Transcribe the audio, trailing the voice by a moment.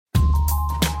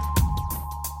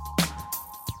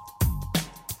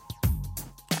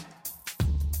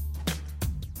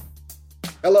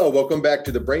Hello, welcome back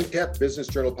to the BrainTap Business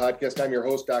Journal podcast. I'm your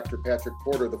host, Dr. Patrick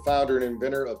Porter, the founder and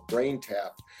inventor of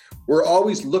BrainTap. We're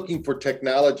always looking for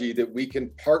technology that we can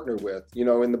partner with. You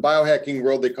know, in the biohacking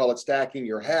world, they call it stacking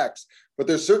your hacks, but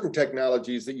there's certain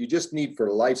technologies that you just need for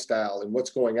lifestyle and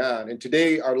what's going on. And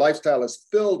today, our lifestyle is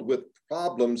filled with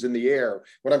problems in the air.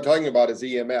 What I'm talking about is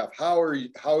EMF.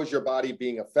 How is your body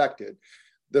being affected?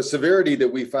 The severity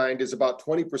that we find is about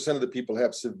 20% of the people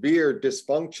have severe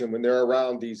dysfunction when they're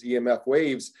around these EMF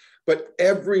waves, but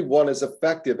everyone is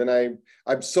effective. And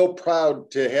I'm so proud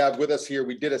to have with us here.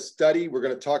 We did a study. We're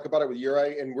going to talk about it with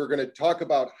Uri, and we're going to talk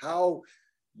about how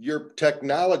your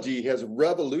technology has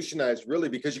revolutionized, really,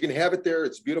 because you can have it there.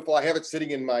 It's beautiful. I have it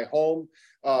sitting in my home.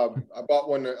 I bought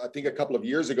one, I think, a couple of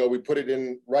years ago. We put it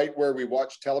in right where we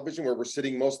watch television, where we're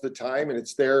sitting most of the time, and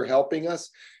it's there helping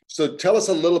us. So tell us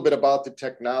a little bit about the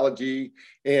technology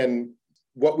and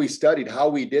what we studied, how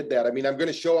we did that. I mean, I'm going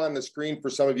to show on the screen for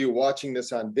some of you watching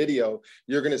this on video,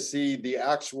 you're going to see the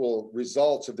actual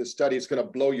results of this study. It's going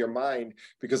to blow your mind,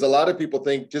 because a lot of people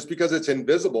think just because it's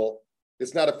invisible,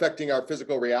 it's not affecting our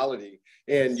physical reality.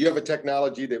 And you have a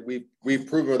technology that we've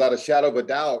proven without a shadow of a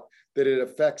doubt that it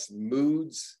affects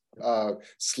moods,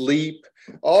 sleep,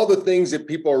 all the things that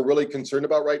people are really concerned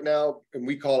about right now. And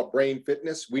we call it brain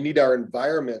fitness. We need our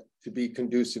environment to be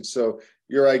conducive. So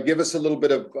Uri, give us a little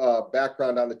bit of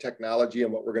background on the technology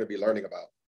and what we're going to be learning about.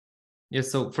 Yes.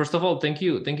 So first of all, thank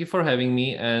you for having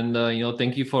me, and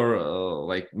thank you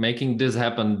for making this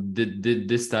happen. Did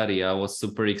this study? I was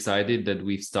super excited that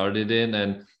we've started it,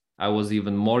 and I was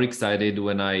even more excited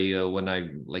when I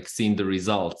seen the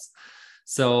results.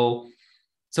 So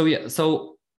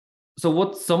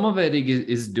what Somavedic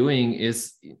is doing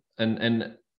is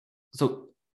and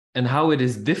how it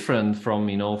is different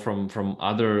from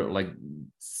other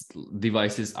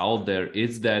devices out there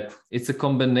is that it's a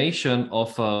combination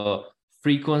of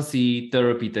frequency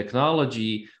therapy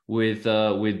technology with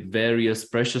various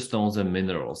precious stones and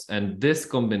minerals, and this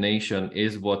combination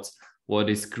is what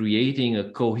is creating a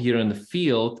coherent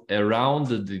field around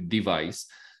the device.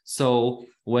 So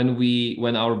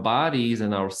when our bodies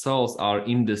and our cells are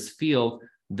in this field,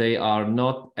 they are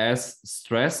not as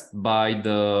stressed by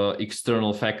the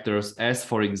external factors as,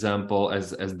 for example,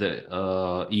 as the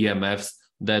EMFs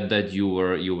that you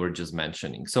were just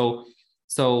mentioning. So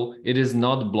it is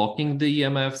not blocking the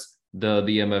EMFs. The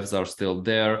EMFs are still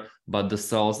there, but the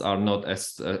cells are not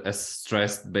as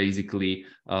stressed basically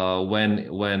when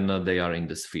they are in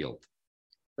this field.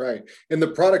 Right. And the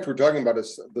product we're talking about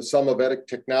is the Somavedic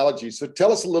technology. So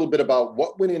tell us a little bit about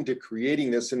what went into creating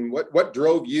this, and what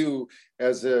drove you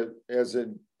as a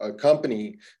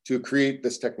company to create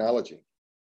this technology.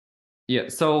 Yeah.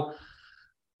 So,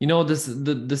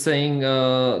 the saying,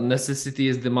 necessity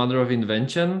is the mother of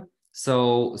invention.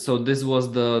 So this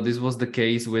was the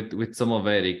case with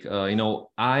Somavedic.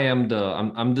 I'm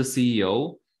the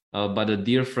CEO. But a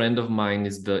dear friend of mine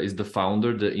is the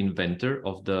founder, the inventor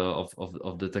of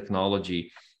the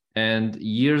technology. And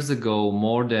years ago,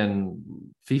 more than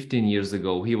 15 years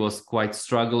ago, he was quite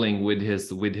struggling with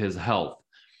his health.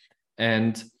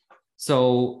 And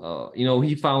so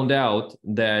he found out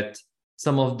that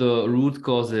some of the root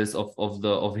causes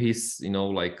of his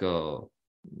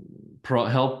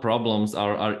health problems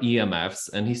are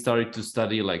EMFs, and he started to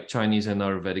study Chinese and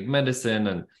Ayurvedic medicine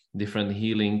and different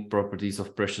healing properties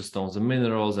of precious stones and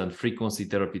minerals and frequency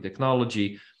therapy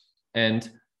technology.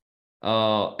 And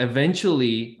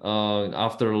eventually,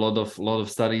 after a lot of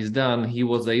studies done, he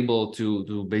was able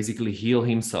to basically heal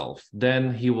himself.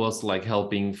 Then he was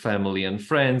helping family and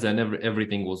friends, and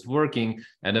everything was working.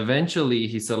 And eventually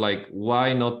he said,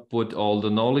 why not put all the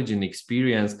knowledge and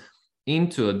experience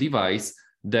into a device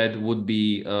that would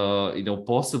be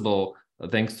possible,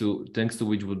 thanks to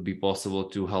which would be possible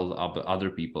to help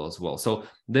other people as well. So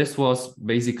this was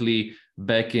basically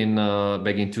back in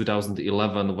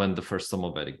 2011 when the first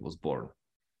Somavedic was born.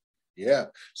 Yeah.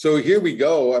 So here we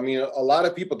go. I mean, a lot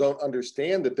of people don't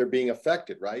understand that they're being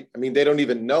affected, right? I mean, they don't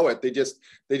even know it. They just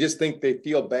think they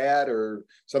feel bad or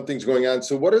something's going on.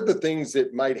 So what are the things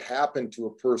that might happen to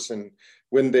a person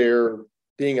when they're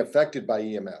being affected by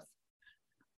EMF?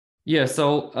 Yeah,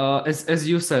 so as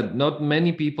you said, not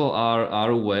many people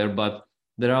are aware, but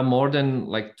there are more than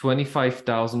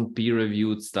 25,000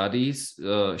 peer-reviewed studies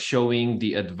showing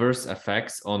the adverse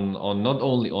effects on not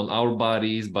only on our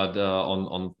bodies, but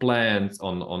on plants,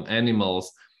 on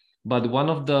animals. But one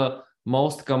of the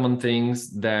most common things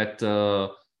that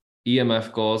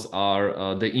EMF cause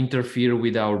are they interfere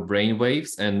with our brain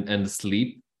waves and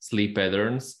sleep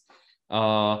patterns.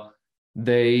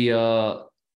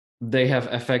 They have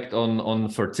effect on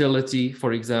fertility,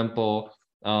 for example,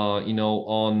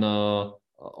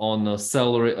 on a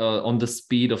cell on the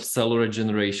speed of cell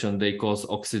regeneration. They cause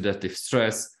oxidative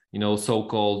stress,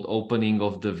 so-called opening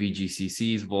of the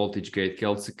VGCCs, voltage gate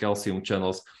calcium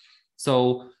channels.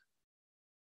 So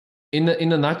in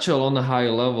a nutshell, on a high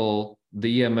level,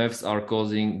 the EMFs are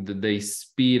causing they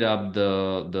speed up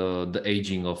the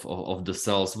aging of the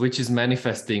cells, which is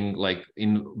manifesting like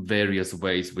in various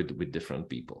ways with different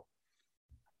people.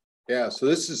 Yeah, so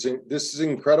this is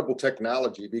incredible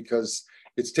technology, because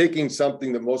it's taking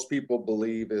something that most people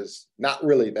believe is not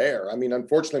really there. I mean,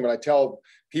 unfortunately, when I tell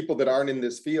people that aren't in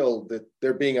this field that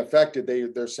they're being affected,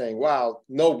 they're saying, wow,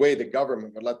 no way the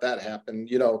government would let that happen.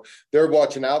 They're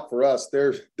watching out for us.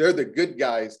 They're the good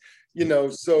guys,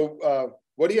 so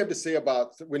what do you have to say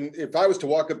about if I was to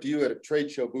walk up to you at a trade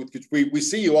show booth, because we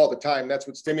see you all the time, that's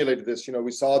what stimulated this.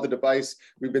 We saw the device,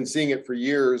 we've been seeing it for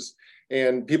years,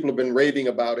 and people have been raving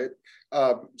about it.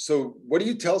 So what do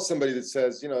you tell somebody that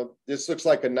says, this looks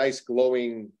like a nice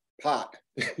glowing pot?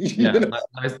 Yeah,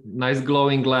 nice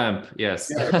glowing lamp.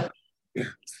 Yes. Yeah.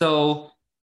 So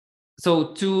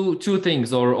two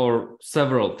things or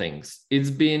several things. It's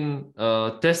been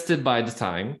tested by the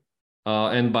time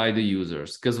and by the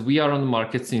users, because we are on the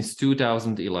market since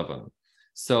 2011.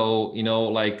 So,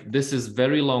 like this is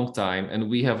very long time, and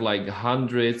we have like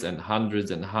hundreds and hundreds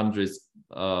and hundreds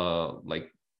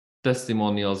like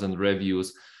testimonials and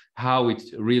reviews, how it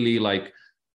really like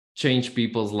changed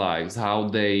people's lives, how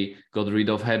they got rid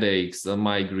of headaches,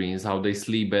 migraines, how they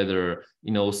sleep better,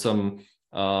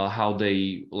 how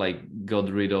they like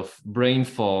got rid of brain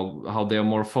fog, how they are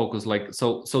more focused. Like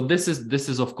so this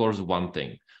is of course one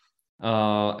thing.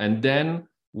 And then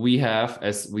we have,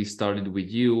 as we started with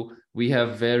you, we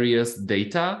have various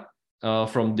data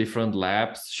from different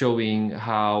labs showing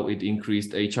how it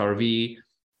increased HRV.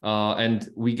 And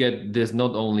we get this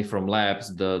not only from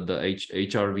labs, the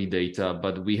HRV data,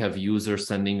 but we have users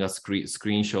sending us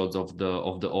screenshots of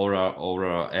the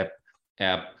Aura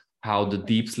app, how the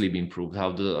deep sleep improved,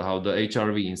 how the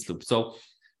HRV in sleep.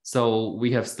 So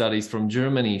we have studies from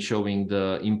Germany showing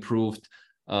the improved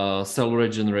cell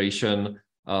regeneration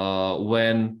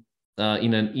when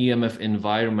in an EMF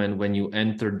environment, when you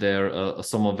enter there a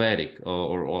somavedic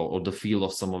or the field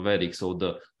of somavedic, so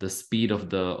the speed of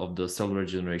the cell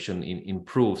regeneration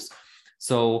improves.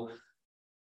 So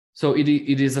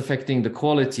it is affecting the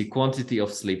quantity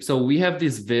of sleep. So we have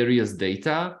these various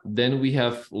data. Then we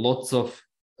have lots of,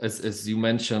 as you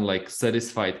mentioned, like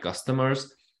satisfied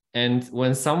customers. And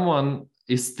when someone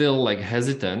is still like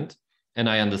hesitant, and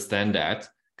I understand that,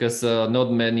 because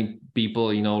not many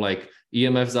people, like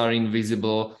EMFs are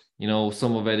invisible,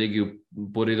 somavedic, you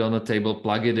put it on a table,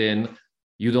 plug it in,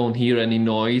 you don't hear any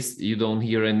noise, you don't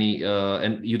hear any,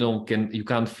 and you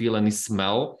can't feel any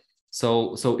smell.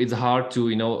 So it's hard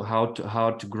to,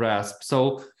 hard to grasp.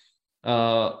 So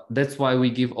that's why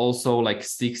we give also like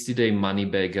 60-day money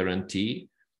back guarantee.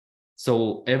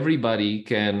 So everybody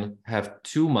can have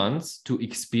 2 months to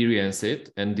experience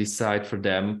it and decide for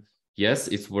them, yes,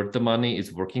 it's worth the money,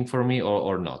 it's working for me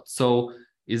or not. So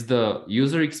is the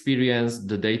user experience,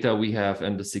 the data we have,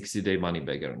 and the 60-day money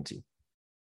back guarantee.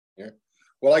 Yeah.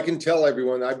 Well, I can tell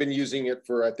everyone I've been using it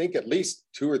for, I think, at least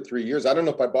 2 or 3 years. I don't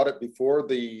know if I bought it before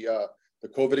the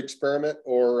COVID experiment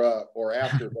or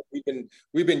after, but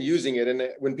we've been using it. And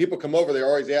when people come over, they're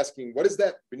always asking, what is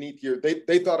that beneath your,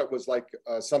 they thought it was like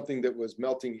something that was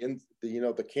melting in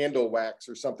the candle wax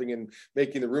or something and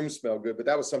making the room smell good, but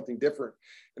that was something different.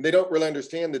 And they don't really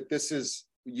understand that this is,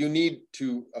 you need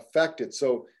to affect it.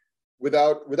 So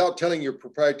without telling your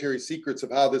proprietary secrets of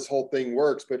how this whole thing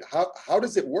works, but how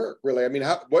does it work really? I mean,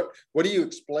 what do you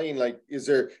explain? Like, is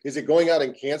it going out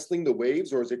and canceling the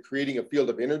waves, or is it creating a field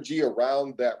of energy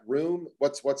around that room?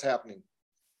 What's happening?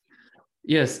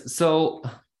 Yes. So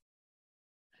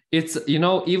it's,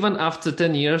 even after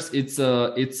 10 years,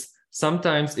 it's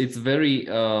sometimes it's very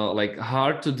like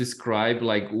hard to describe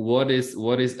like what is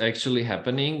actually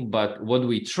happening. But what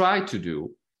we are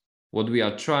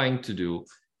trying to do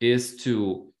is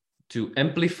to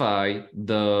amplify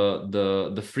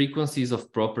the frequencies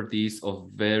of properties of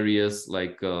various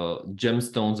like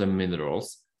gemstones and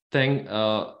minerals,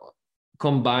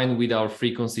 combined with our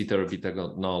frequency therapy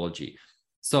technology.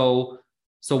 So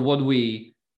what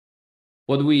we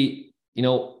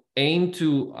aim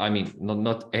to, I mean,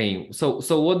 not aim. So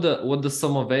what the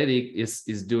somavedic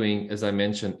is doing, as I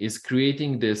mentioned, is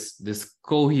creating this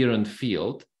coherent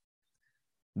field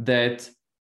that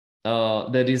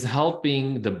is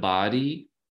helping the body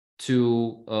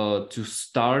to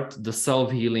start the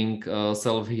self-healing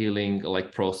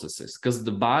like processes, because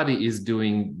the body is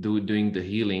doing the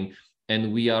healing,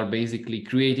 and we are basically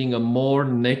creating a more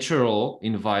natural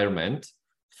environment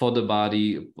for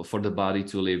the body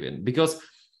to live in, because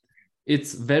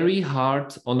it's very hard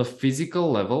on a physical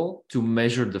level to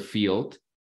measure the field.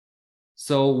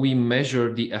 So we measure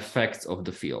the effects of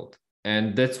the field, and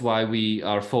that's why we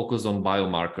are focused on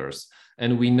biomarkers.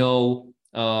 And we know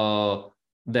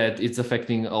that it's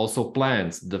affecting also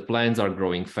plants. The plants are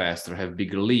growing faster, have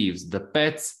bigger leaves. The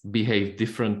pets behave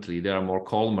differently; they are more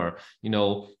calmer.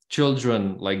 Children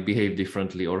like behave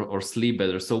differently or sleep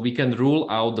better. So we can rule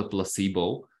out the placebo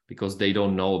because they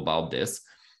don't know about this.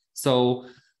 So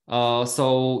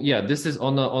yeah, this is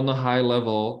on a high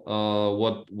level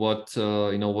what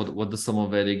the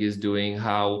Samovedic is doing,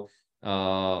 how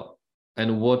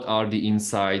and what are the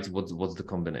insights, what's the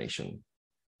combination.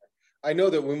 I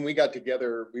know that when we got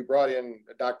together, we brought in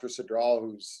Dr. Sadral,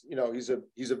 who's,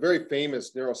 he's a very famous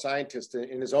neuroscientist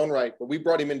in his own right, but we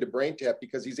brought him into BrainTap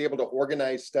because he's able to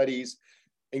organize studies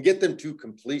and get them to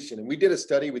completion. And we did a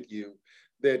study with you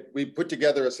that we put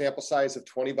together a sample size of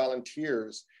 20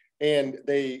 volunteers, and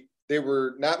they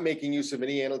were not making use of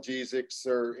any analgesics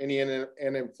or any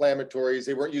anti-inflammatories.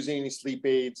 They weren't using any sleep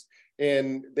aids,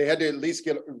 and they had to at least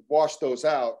wash those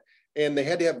out. And they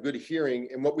had to have good hearing.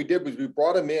 And what we did was we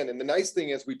brought them in. And the nice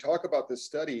thing is, we talk about this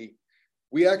study,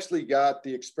 we actually got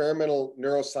the Experimental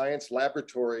Neuroscience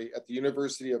Laboratory at the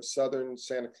University of Southern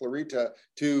Santa Clarita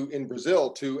in Brazil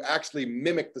to actually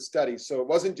mimic the study. So it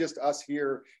wasn't just us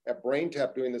here at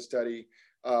BrainTap doing the study.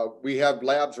 We have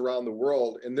labs around the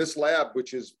world. And this lab,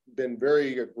 which has been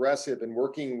very aggressive in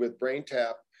working with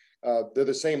BrainTap, they're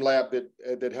the same lab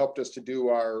that helped us to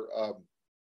do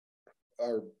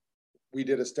we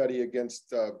did a study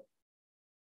against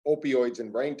opioids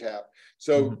in BrainTap.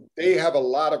 So they have a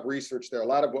lot of research there, a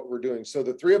lot of what we're doing. So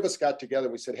the three of us got together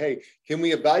and we said, hey, can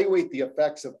we evaluate the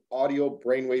effects of audio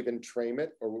brainwave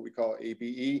entrainment, or what we call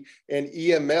ABE, and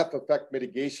EMF effect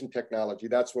mitigation technology?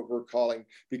 That's what we're calling,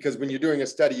 because when you're doing a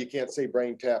study, you can't say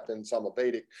BrainTap and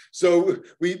Samovedic. So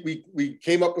we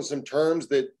came up with some terms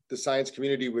that the science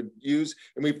community would use,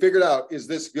 and we figured out, is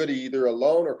this good either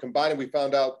alone or combined? And we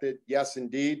found out that yes,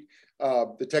 indeed,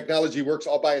 the technology works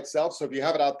all by itself. So if you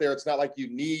have it out there, it's not like you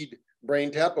need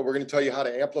BrainTap, but we're going to tell you how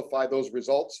to amplify those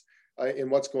results in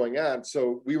what's going on.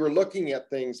 So we were looking at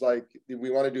things like,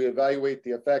 we wanted to evaluate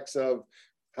the effects of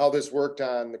how this worked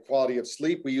on the quality of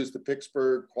sleep. We used the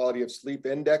Pittsburgh Quality of Sleep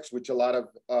Index, which a lot of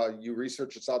you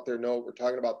researchers out there know what we're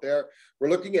talking about there. We're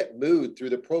looking at mood through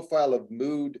the Profile of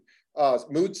Mood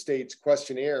States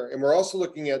questionnaire. And we're also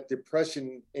looking at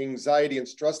depression, anxiety, and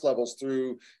stress levels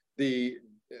through the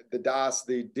DAS,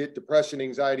 the Depression,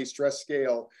 Anxiety, Stress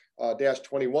Scale,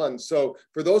 -21. So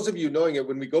for those of you knowing it,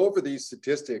 when we go over these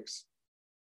statistics,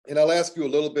 and I'll ask you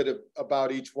a little bit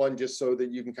about each one, just so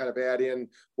that you can kind of add in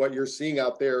what you're seeing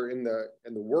out there in the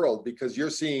world, because you're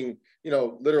seeing,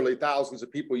 literally thousands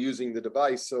of people using the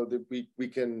device, so that we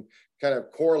can kind of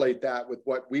correlate that with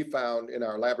what we found in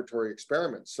our laboratory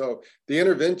experiments. So the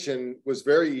intervention was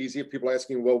very easy. If people are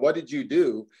asking, well, what did you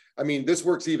do? I mean, this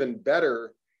works even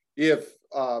better if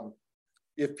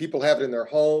people have it in their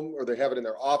home or they have it in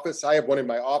their office. I have one in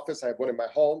my office, I have one in my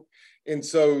home. And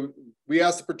so we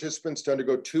asked the participants to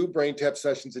undergo 2 BrainTap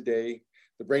sessions a day,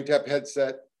 the BrainTap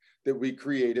headset that we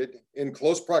created in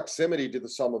close proximity to the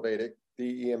Samovedic,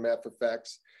 the EMF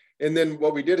effects. And then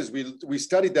what we did is we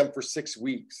studied them for 6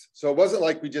 weeks. So it wasn't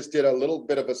like we just did a little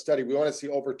bit of a study. We want to see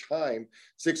over time.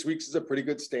 6 weeks is a pretty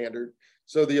good standard.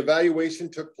 So the evaluation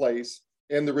took place,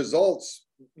 and the results,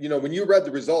 when you read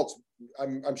the results,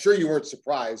 I'm sure you weren't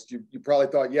surprised. You probably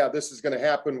thought, yeah, this is going to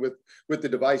happen with the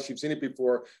device. You've seen it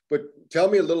before. But tell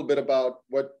me a little bit about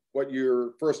what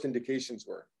your first indications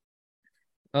were.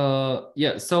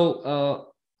 Yeah.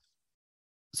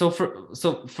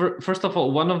 First of all,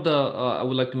 one of the I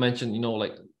would like to mention,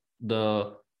 like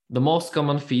the most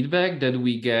common feedback that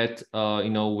we get,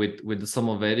 with the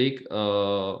Samovedic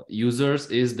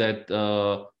users is that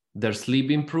their sleep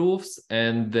improves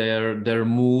and their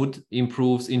mood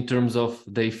improves, in terms of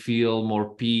they feel more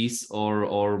peace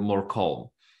or more calm.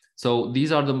 So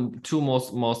these are the 2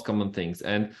 most common things.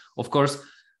 And of course,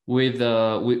 with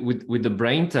the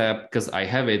BrainTap, because I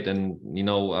have it, and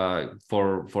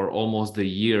for almost a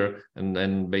year, and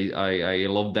I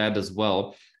love that as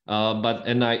well. But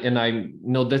I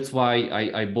know that's why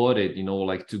I bought it,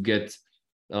 like to get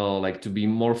to be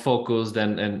more focused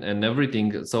and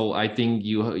everything. So I think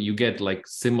you get like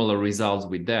similar results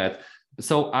with that.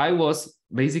 So I was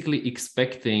basically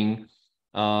expecting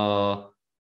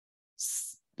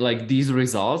like these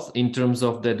results in terms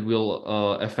of that will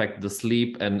affect the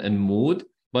sleep and mood.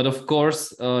 But of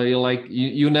course,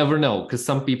 you never know, because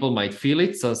some people might feel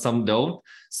it, so some don't.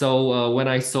 So when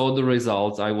I saw the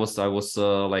results, I was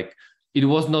like it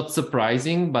was not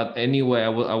surprising, but anyway, I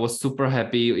was super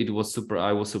happy. I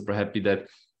was super happy that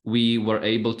we were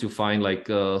able to find like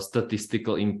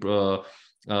statistical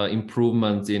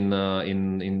improvements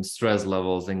in stress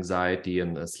levels, anxiety,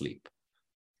 and sleep.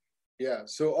 Yeah.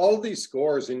 So all of these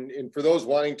scores, and for those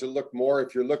wanting to look more,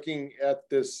 if you're looking at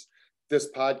this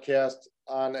podcast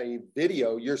on a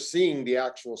video, you're seeing the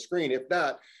actual screen. If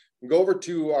not, go over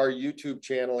to our YouTube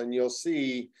channel and you'll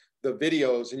see the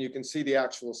videos, and you can see the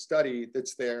actual study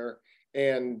that's there.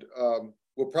 And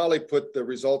we'll probably put the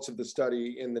results of the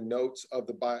study in the notes of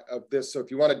this. So if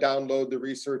you want to download the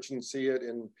research and see it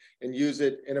and use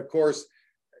it, and of course,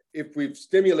 if we've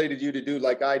stimulated you to do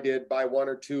like I did, buy one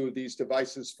or two of these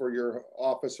devices for your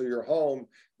office or your home,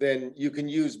 then you can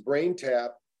use BrainTap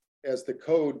as the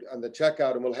code on the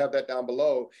checkout, and we'll have that down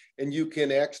below, and you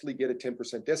can actually get a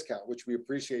 10% discount, which we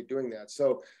appreciate doing that.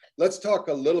 So let's talk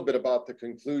a little bit about the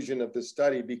conclusion of the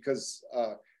study, because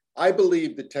I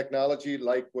believe the technology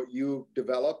like what you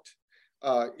developed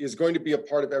is going to be a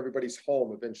part of everybody's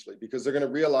home eventually, because they're going to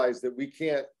realize that we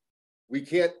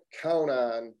can't count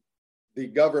on the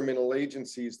governmental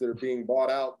agencies that are being bought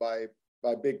out by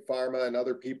big pharma and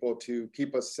other people to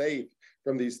keep us safe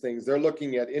from these things. They're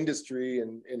looking at industry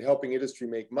and helping industry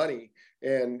make money.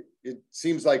 And it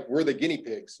seems like we're the guinea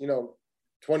pigs.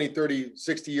 20, 30,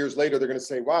 60 years later, they're going to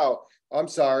say, wow, I'm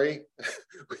sorry,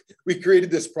 we created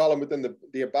this problem within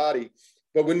the body.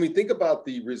 But when we think about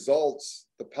the results,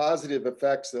 the positive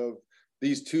effects of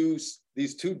these two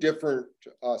different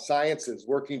sciences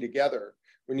working together,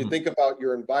 when you think about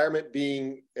your environment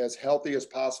being as healthy as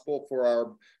possible for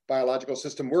our biological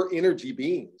system, we're energy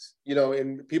beings,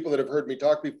 and people that have heard me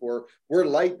talk before, we're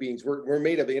light beings, we're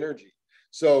made of energy.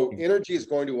 So energy is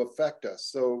going to affect us.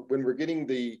 So when we're getting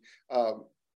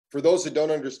for those that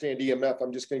don't understand EMF,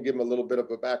 I'm just going to give them a little bit of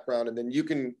a background, and then you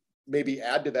can maybe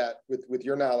add to that with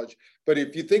your knowledge. But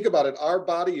if you think about it, our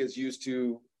body is used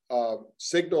to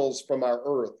signals from our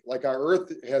earth. Like our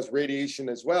earth has radiation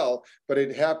as well, but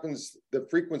the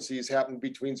frequencies happen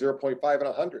between 0.5 and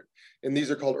 100. And these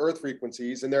are called earth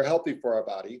frequencies, and they're healthy for our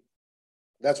body.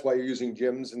 That's why you're using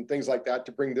gyms and things like that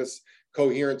to bring this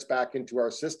coherence back into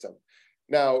our system.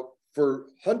 Now, for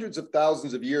hundreds of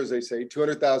thousands of years, they say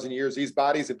 200,000 years, these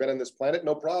bodies have been on this planet,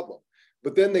 no problem.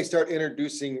 But then they start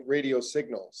introducing radio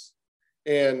signals.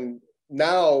 And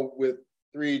now with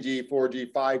 3G,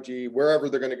 4G, 5G, wherever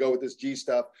they're going to go with this G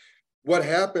stuff, what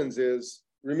happens is,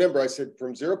 remember I said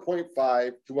from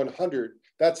 0.5 to 100,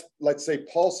 that's, let's say,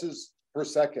 pulses per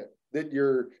second that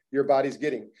your body's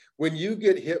getting. When you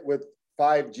get hit with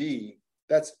 5G,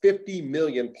 that's 50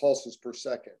 million pulses per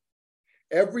second.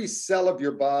 Every cell of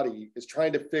your body is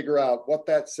trying to figure out what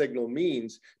that signal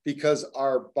means, because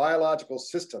our biological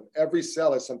system, every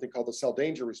cell has something called the cell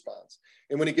danger response.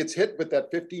 And when it gets hit with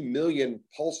that 50 million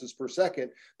pulses per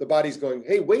second, the body's going,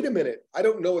 hey, wait a minute, I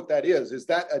don't know what that is. Is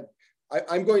that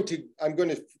I'm going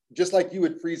to, just like you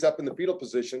would freeze up in the fetal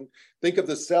position, think of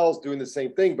the cells doing the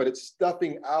same thing, but it's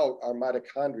stuffing out our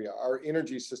mitochondria, our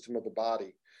energy system of the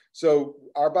body. So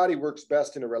our body works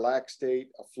best in a relaxed state,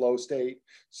 a flow state.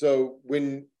 So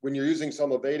when you're using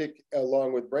Somavedic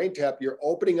along with BrainTap, you're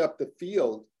opening up the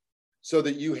field so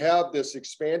that you have this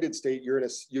expanded state.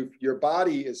 Your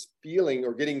body is feeling,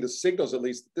 or getting the signals at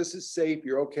least, that this is safe,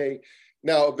 you're okay.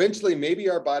 Now, eventually, maybe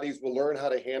our bodies will learn how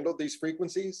to handle these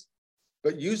frequencies,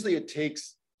 but usually it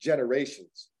takes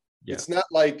generations. Yeah. It's not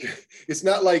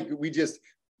like we just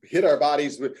hit our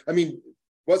bodies with,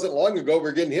 wasn't long ago, we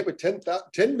were getting hit with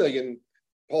 10 million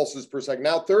pulses per second,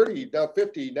 now 30, now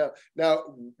 50, now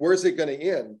where's it going to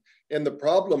end? And the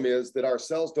problem is that our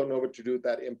cells don't know what to do with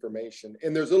that information.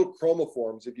 And there's little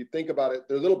chromophores. If you think about it,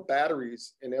 there are little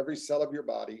batteries in every cell of your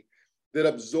body that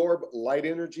absorb light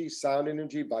energy, sound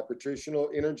energy, vibrational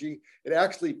energy. It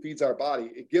actually feeds our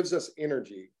body. It gives us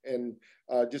energy. And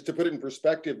just to put it in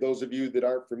perspective, those of you that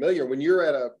aren't familiar, when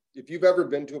you're if you've ever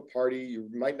been to a party, you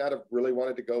might not have really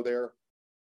wanted to go there,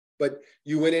 but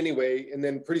you went anyway, and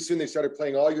then pretty soon they started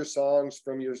playing all your songs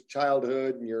from your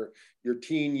childhood and your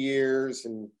teen years,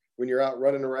 and when you're out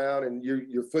running around and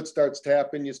your foot starts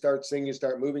tapping, you start singing, you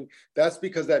start moving. That's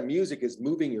because that music is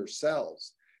moving your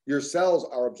cells. Your cells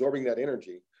are absorbing that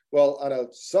energy. Well, on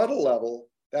a subtle level,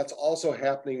 that's also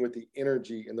happening with the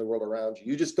energy in the world around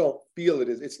you. You just don't feel it.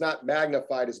 It's not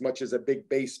magnified as much as a big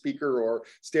bass speaker or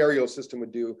stereo system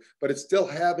would do, but it's still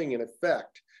having an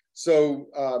effect.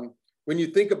 So when you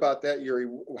think about that, Yuri,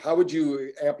 how would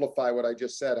you amplify what I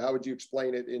just said? How would you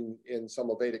explain it in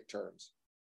some Vedic terms?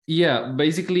 Yeah,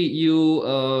 basically,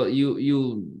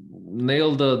 you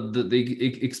nail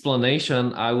the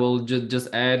explanation. I will just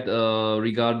add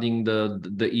regarding the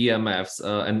EMFs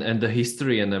and the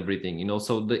history and everything. You know,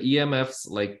 so the EMFs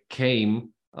like came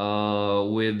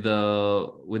with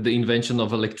the invention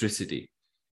of electricity,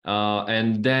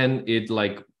 and then it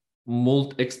like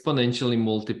exponentially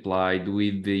multiplied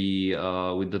with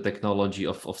the technology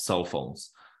of cell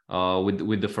phones.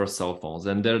 With the first cell phones,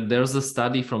 and there's a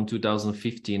study from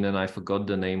 2015, and I forgot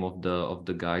the name of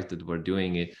the guys that were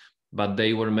doing it, but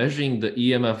they were measuring the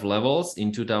EMF levels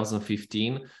in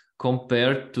 2015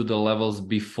 compared to the levels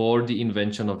before the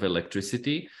invention of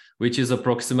electricity, which is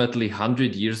approximately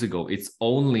 100 years ago. It's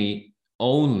only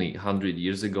 100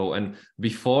 years ago, and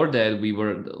before that we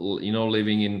were, you know,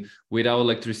 living in without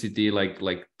electricity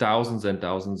like thousands and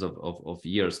thousands of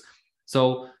years.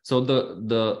 So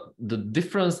the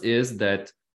difference is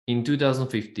that in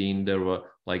 2015 there were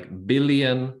like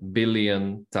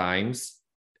billion times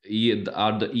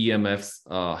are the EMFs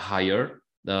higher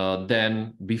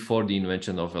than before the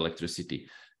invention of electricity,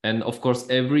 and of course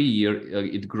every year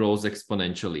it grows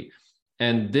exponentially,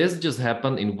 and this just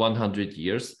happened in 100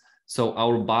 years. So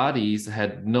our bodies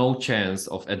had no chance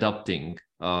of adapting,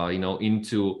 you know,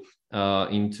 into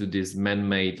this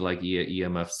man-made like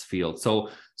EMFs field.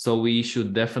 So we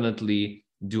should definitely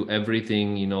do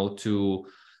everything, you know, to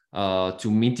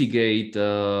mitigate,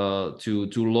 to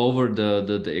lower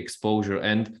the exposure.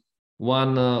 And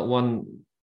one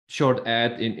short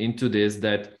add into this,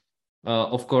 that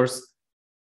of course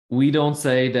we don't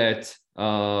say that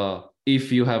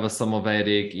if you have a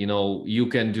Somavedic, you know, you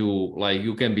can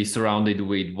be surrounded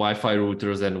with Wi-Fi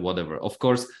routers and whatever. Of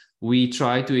course, we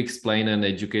try to explain and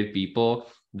educate people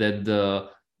that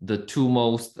the two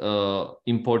most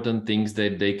important things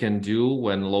that they can do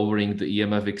when lowering the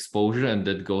EMF exposure, and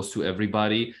that goes to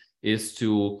everybody, is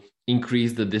to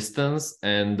increase the distance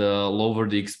and lower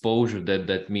the exposure.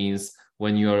 That means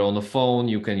when you are on a phone,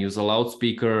 you can use a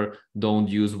loudspeaker, don't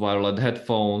use wireless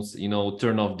headphones, you know,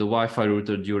 turn off the Wi-Fi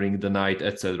router during the night,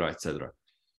 etc., etc.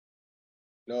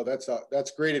 No,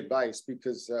 that's great advice,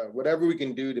 because whatever we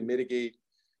can do to mitigate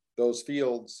those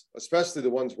fields, especially the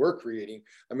ones we're creating.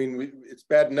 I mean, it's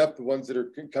bad enough the ones that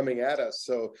are coming at us.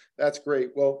 So that's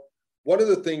great. Well, one of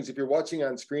the things, if you're watching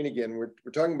on screen again, we're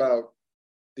talking about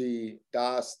the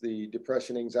DAS, the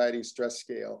Depression, Anxiety, Stress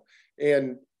Scale.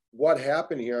 And what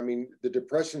happened here, I mean, the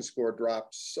depression score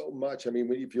dropped so much. I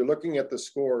mean, if you're looking at the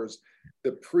scores,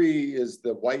 the pre is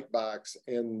the white box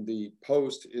and the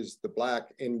post is the black,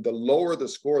 and the lower the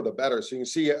score, the better. So you can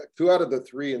see 2 out of the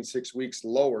 3 in 6 weeks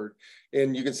lowered,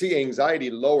 and you can see anxiety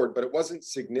lowered, but it wasn't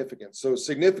significant. So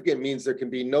significant means there can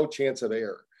be no chance of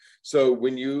error. So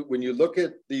when you look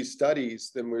at these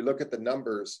studies, then we look at the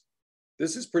numbers,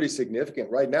 this is pretty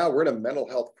significant. Right now, we're in a mental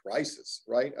health crisis,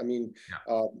 right? I mean,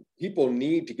 people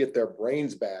need to get their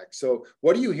brains back. So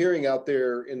what are you hearing out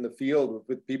there in the field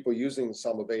with people using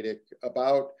Somavedic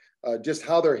about just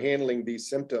how they're handling these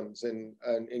symptoms and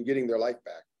getting their life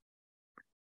back?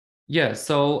 Yeah,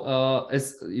 so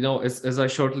as you know, as I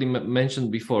shortly mentioned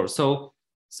before, so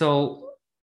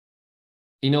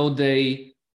you know,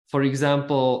 they, for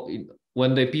example,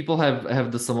 when the people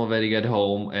have the Somavedic at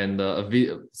home, and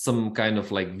some kind of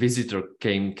like visitor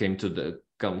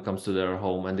comes to their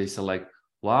home, and they say like,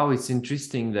 wow, it's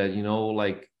interesting that, you know,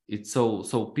 like it's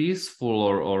so peaceful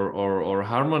or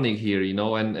harmonic here, you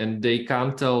know, and they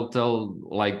can't tell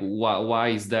like why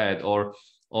is that, or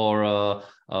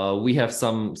we have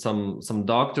some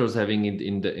doctors having it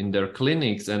in their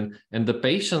clinics, and the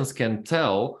patients can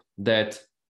tell that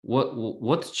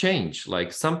what changed,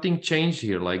 like something changed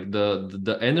here, like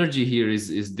the energy here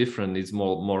is different, it's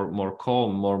more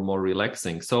calm, more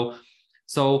relaxing. So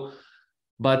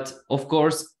but of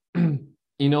course,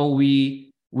 you know,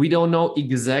 we don't know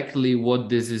exactly what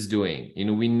this is doing. You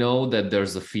know, we know that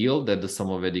there's a field that the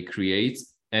Somavedic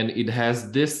creates, and it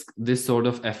has this sort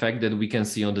of effect that we can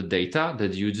see on the data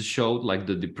that you just showed, like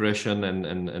the depression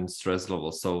and stress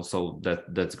levels. So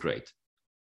that's great.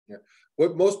 Yeah.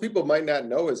 What most people might not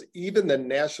know is even the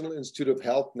National Institute of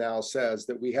Health now says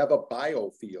that we have a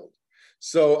biofield.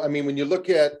 So, I mean, when you look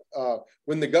at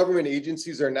when the government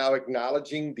agencies are now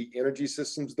acknowledging the energy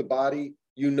systems of the body,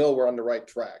 you know we're on the right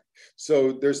track.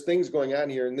 So there's things going on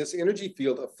here, and this energy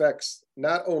field affects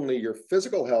not only your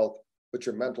physical health, but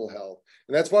your mental health.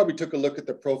 And that's why we took a look at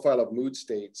the profile of mood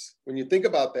states. When you think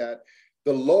about that,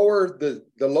 the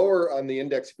lower on the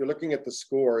index, if you're looking at the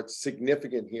score, it's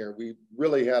significant here. We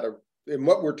really had and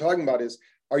what we're talking about is,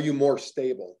 are you more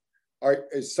stable?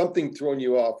 Is something throwing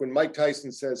you off? When Mike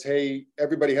Tyson says, hey,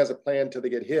 everybody has a plan till they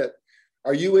get hit,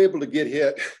 are you able to get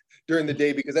hit during the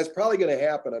day, because that's probably going to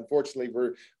happen. Unfortunately,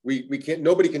 we can't,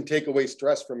 nobody can take away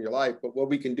stress from your life, but what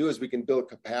we can do is we can build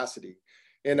capacity.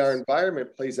 And our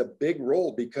environment plays a big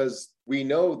role because we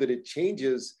know that it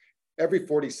changes every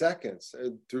 40 seconds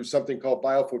through something called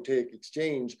biophotic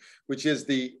exchange, which is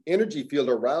the energy field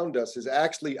around us is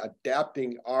actually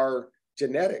adapting our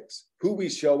genetics, who we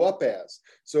show up as.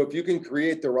 So if you can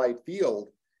create the right field,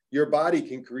 your body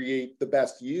can create the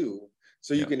best you,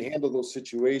 so you can handle those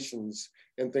situations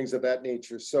and things of that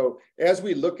nature. So as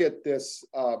we look at this,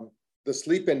 the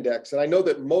sleep index, and I know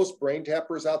that most brain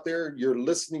tappers out there, you're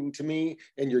listening to me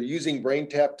and you're using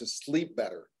BrainTap to sleep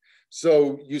better.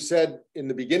 So you said in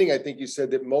the beginning, I think you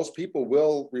said that most people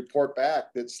will report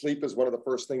back that sleep is one of the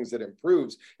first things that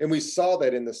improves. And we saw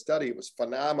that in the study. It was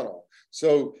phenomenal.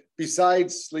 So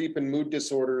besides sleep and mood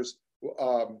disorders,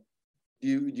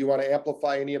 do you want to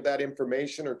amplify any of that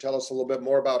information or tell us a little bit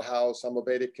more about how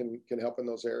Samavedic can help in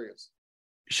those areas?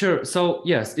 Sure. So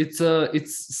yes, it's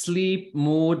sleep,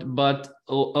 mood, but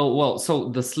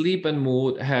so the sleep and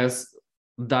mood has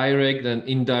direct and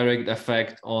indirect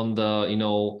effect on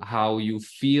the how you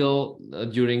feel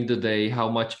during the day, how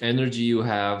much energy you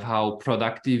have, how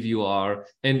productive you are,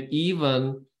 and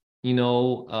even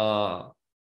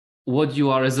what you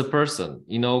are as a person,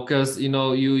 because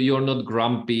you're not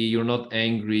grumpy, you're not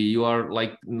angry, you are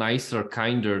like nicer,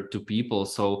 kinder to people.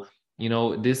 So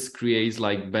this creates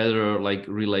like better like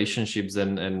relationships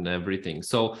and everything.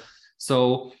 So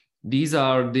these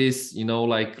are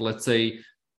like, let's say,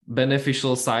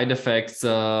 beneficial side effects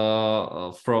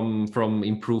from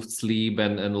improved sleep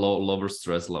and lower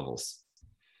stress levels.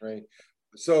 Right.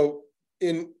 So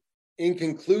in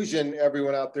conclusion,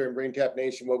 everyone out there in BrainTap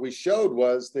Nation, what we showed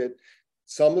was that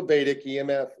Samavedic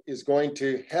EMF is going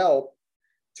to help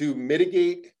to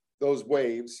mitigate those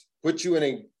waves, put you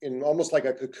in almost like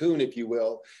a cocoon, if you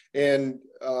will, and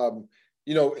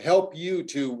help you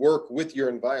to work with your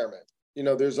environment.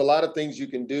 There's a lot of things you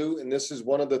can do, and this is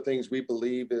one of the things we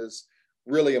believe is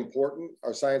really important.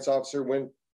 Our science officer went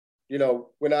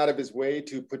out of his way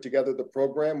to put together the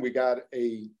program. We got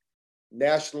a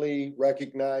nationally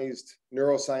recognized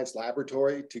neuroscience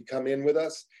laboratory to come in with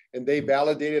us, and they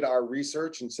validated our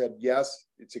research and said, yes,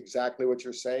 it's exactly what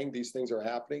you're saying. These things are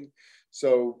happening.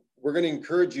 So we're going to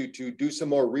encourage you to do some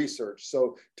more research.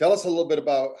 So tell us a little bit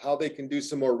about how they can do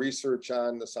some more research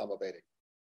on the Samavedic.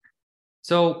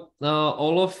 So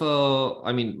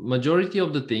majority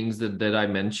of the things that I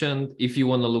mentioned, if you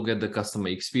want to look at the customer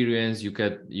experience, you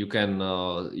can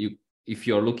if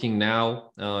you're looking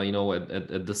now,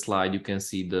 at the slide, you can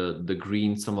see the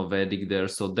green Samavedic there.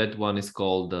 So that one is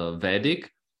called Vedic.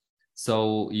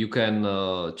 So you can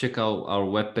check out our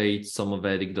webpage,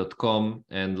 samavedic.com,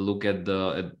 and look at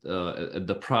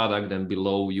the product, and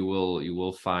below you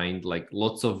will find like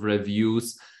lots of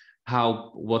reviews,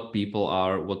 what people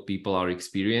are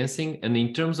experiencing. And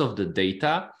in terms of the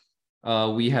data,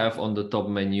 we have on the top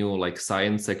menu like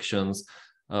science section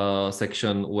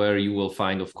where you will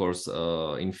find, of course,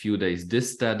 in few days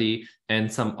this study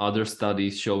and some other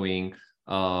studies showing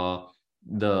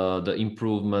the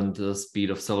improvement, the speed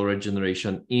of cell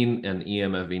regeneration in an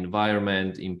EMF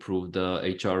environment, improve the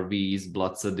HRVs,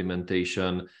 blood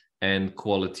sedimentation, and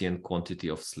quality and quantity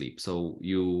of sleep. So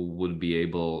you would be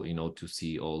able, to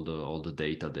see all the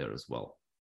data there as well.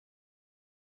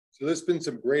 So this has been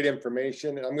some great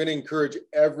information, and I'm going to encourage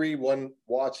everyone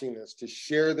watching this to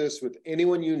share this with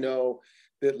anyone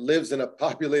that lives in a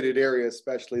populated area,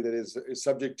 especially that is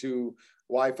subject to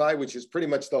Wi-Fi, which is pretty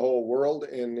much the whole world.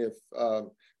 And if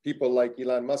people like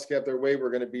Elon Musk have their way,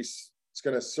 it's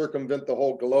going to circumvent the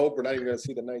whole globe. We're not even going to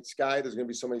see the night sky. There's going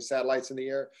to be so many satellites in the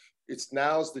air.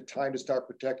 Now's the time to start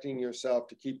protecting yourself,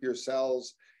 to keep your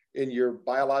cells in your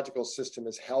biological system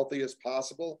as healthy as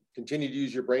possible. Continue to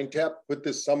use your BrainTap. Put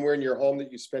this somewhere in your home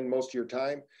that you spend most of your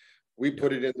time. We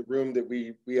put it in the room that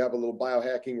we have a little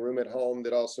biohacking room at home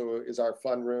that also is our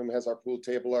fun room, has our pool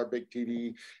table, our big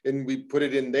TV, and we put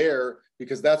it in there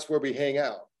because that's where we hang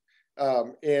out.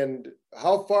 And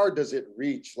how far does it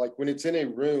reach? Like when it's in a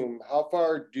room, how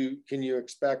far can you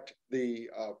expect the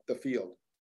field?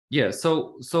 Yeah,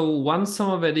 so one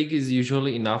Samavedic is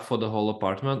usually enough for the whole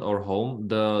apartment or home.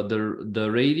 The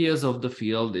radius of the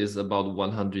field is about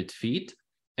 100 feet,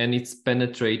 and it's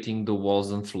penetrating the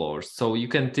walls and floors. So you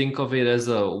can think of it as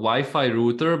a Wi-Fi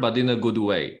router, but in a good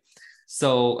way.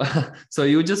 So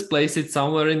you just place it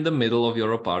somewhere in the middle of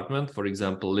your apartment, for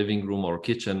example, living room or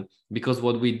kitchen, because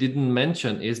what we didn't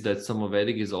mention is that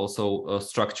Samavedic is also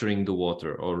structuring the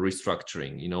water or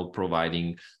restructuring,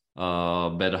 providing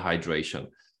better hydration.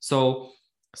 So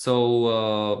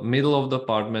So middle of the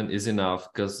apartment is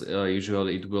enough because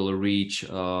usually it will reach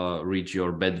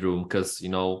your bedroom because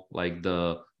like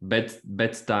the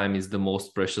bedtime is the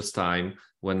most precious time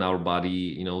when our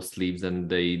body sleeps and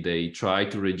they try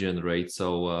to regenerate.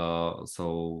 So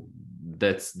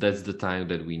that's the time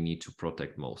that we need to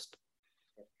protect most.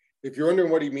 If you're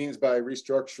wondering what he means by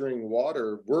restructuring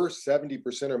water, we're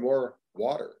 70% or more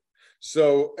water.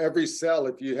 So every cell,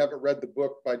 if you haven't read the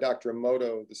book by Dr.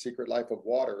 Emoto, The Secret Life of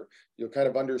Water, you'll kind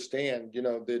of understand,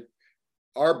 that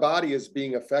our body is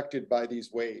being affected by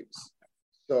these waves.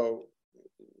 So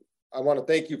I want to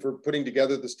thank you for putting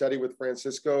together the study with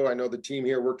Francisco. I know the team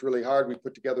here worked really hard. We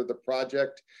put together the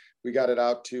project. We got it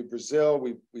out to Brazil.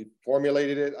 We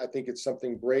formulated it. I think it's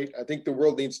something great. I think the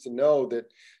world needs to know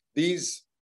that these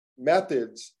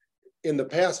methods in the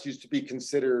past used to be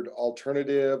considered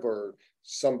alternative or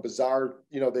some bizarre,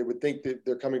 they would think that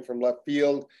they're coming from left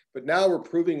field, but now we're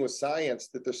proving with science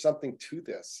that there's something to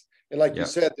this. And like you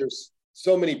said, there's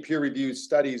so many peer-reviewed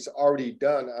studies already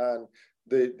done on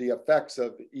the effects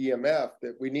of EMF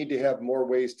that we need to have more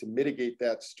ways to mitigate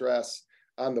that stress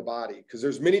on the body, because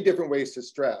there's many different ways to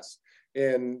stress.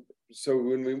 And so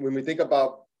when we think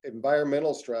about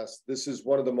environmental stress, this is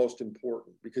one of the most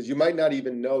important, because you might not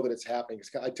even know that it's happening.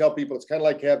 I tell people it's kind of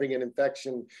like having an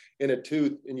infection in a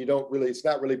tooth and it's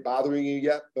not really bothering you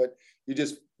yet, but you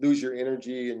just lose your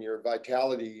energy and your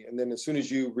vitality. And then as soon as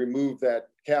you remove that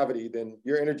cavity, then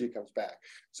your energy comes back.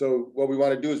 So what we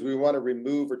want to do is we want to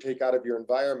remove or take out of your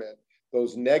environment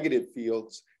those negative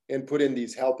fields and put in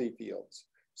these healthy fields.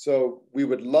 So we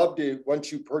would love to,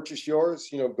 once you purchase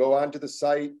yours, go onto the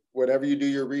site, whatever you do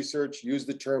your research, use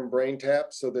the term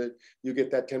BrainTap so that you get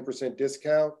that 10%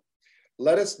 discount.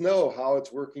 Let us know how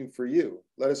it's working for you.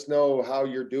 Let us know how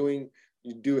you're doing.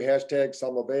 You do hashtag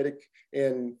Somavedic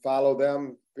and follow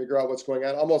them, figure out what's going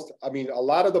on. A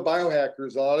lot of the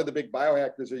biohackers, a lot of the big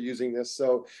biohackers are using this.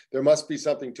 So there must be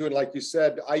something to it. Like you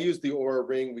said, I use the Oura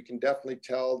Ring. We can definitely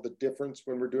tell the difference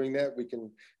when we're doing that. We can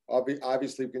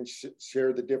obviously we can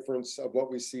share the difference of what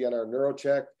we see on our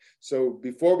NeuroCheck. So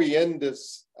before we end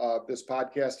this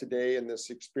podcast today and this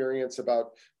experience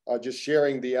about just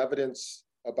sharing the evidence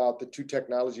about the two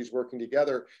technologies working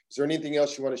together, is there anything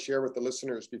else you want to share with the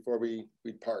listeners before we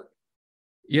part?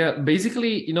 Yeah,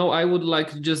 basically, I would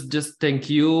like to just thank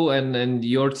you and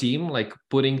your team, like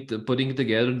putting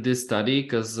together this study,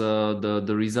 because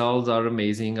the results are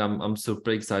amazing. I'm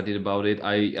super excited about it.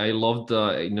 I love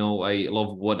I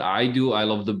love what I do. I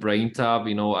love the BrainTap.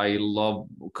 I love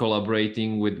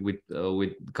collaborating with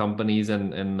companies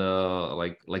and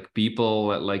like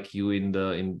people like you in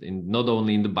not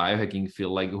only in the biohacking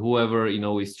field, like whoever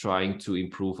is trying to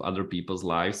improve other people's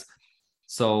lives.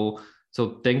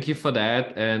 So thank you for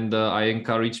that, and I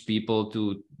encourage people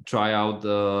to try out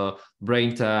the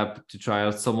BrainTap, to try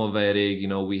out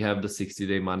Somavedic. We have the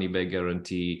 60-day money back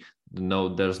guarantee.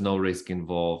 No, there's no risk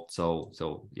involved. So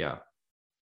yeah.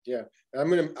 Yeah, I'm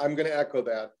gonna echo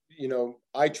that.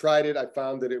 I tried it. I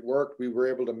found that it worked. We were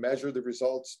able to measure the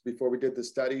results before we did the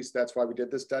studies. That's why we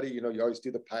did the study. You always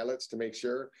do the pilots to make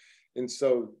sure. And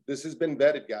so this has been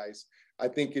vetted, guys. I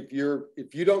think if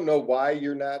you don't know why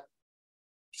you're not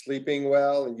sleeping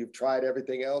well and you've tried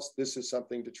everything else, this is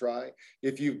something to try.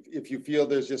 If you feel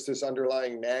there's just this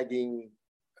underlying nagging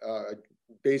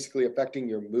basically affecting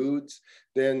your moods,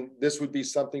 then this would be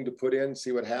something to put in,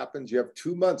 see what happens. You have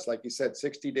 2 months, like you said,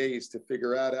 60 days to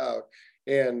figure that out.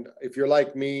 And if you're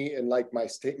like me and like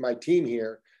my team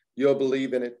here, you'll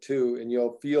believe in it too, and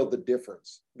you'll feel the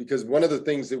difference. Because one of the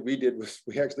things that we did was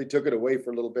we actually took it away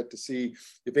for a little bit to see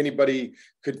if anybody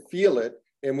could feel it.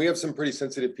 And we have some pretty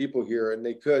sensitive people here, and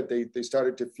they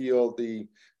started to feel the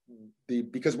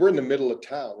because we're in the middle of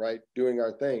town, right, doing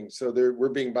our thing. So we're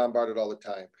being bombarded all the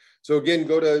time. So again,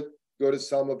 go to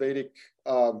Somavedic.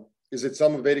 Is it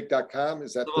somavedic.com?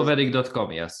 Is that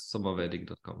Somavedic.com? Yes,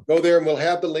 somavedic.com. Go there, and we'll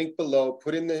have the link below.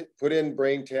 Put in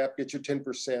BrainTap, get your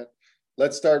 10%.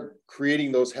 Let's start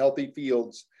creating those healthy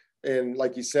fields. And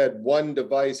like you said, one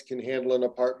device can handle an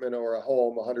apartment or a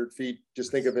home 100 feet.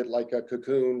 Just think of it like a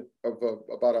cocoon of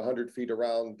about 100 feet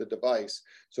around the device.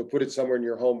 So put it somewhere in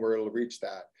your home where it'll reach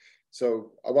that.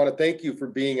 So I want to thank you for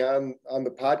being on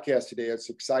the podcast today. It's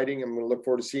exciting. I'm going to look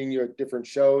forward to seeing you at different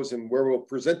shows and where we'll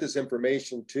present this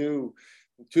information to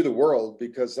the world,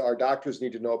 because our doctors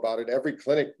need to know about it. Every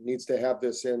clinic needs to have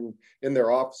this in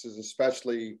their offices,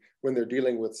 especially when they're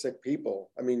dealing with sick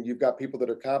people. I mean, you've got people that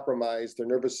are compromised, their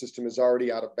nervous system is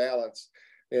already out of balance.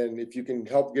 And if you can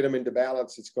help get them into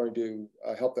balance, it's going to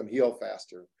help them heal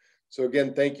faster. So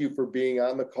again, thank you for being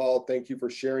on the call. Thank you for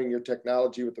sharing your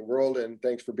technology with the world. And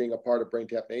thanks for being a part of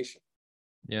BrainTap Nation.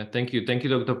 Yeah, thank you. Thank you,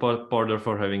 Dr. Porter,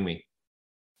 for having me.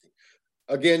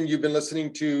 Again, you've been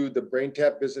listening to the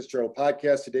BrainTap Business Journal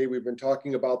podcast. Today, we've been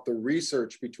talking about the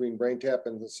research between BrainTap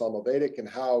and the Somavedic and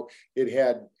how it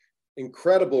had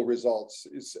incredible results.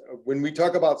 When we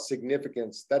talk about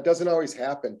significance, that doesn't always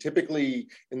happen. Typically,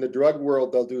 in the drug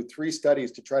world, they'll do 3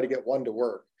 studies to try to get one to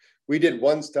work. We did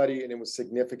 1 study and it was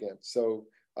significant. So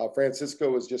Francisco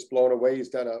was just blown away.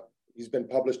 He's been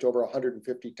published over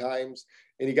 150 times,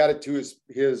 and he got it to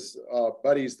his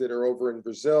buddies that are over in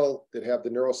Brazil that have the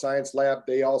neuroscience lab.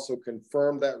 They also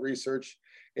confirmed that research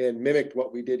and mimicked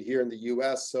what we did here in the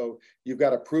US. So you've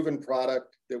got a proven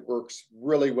product that works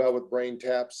really well with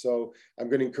BrainTap. So I'm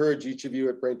going to encourage each of you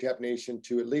at BrainTap Nation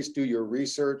to at least do your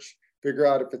research, figure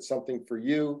out if it's something for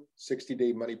you,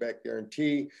 60-day money-back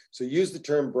guarantee. So use the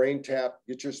term BrainTap,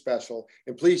 get your special,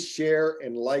 and please share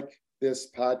and like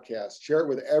this podcast. Share it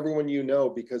with everyone you know,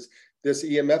 because this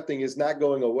EMF thing is not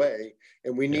going away,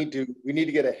 and we need to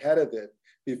get ahead of it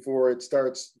before it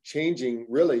starts changing.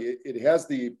 Really, it has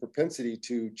the propensity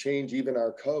to change even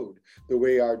our code, the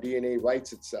way our DNA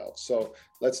writes itself. So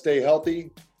let's stay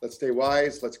healthy, let's stay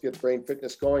wise, let's get brain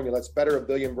fitness going, and let's better a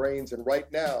billion brains. And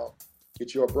right now,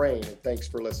 get your brain. And thanks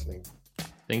for listening.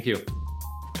 Thank you.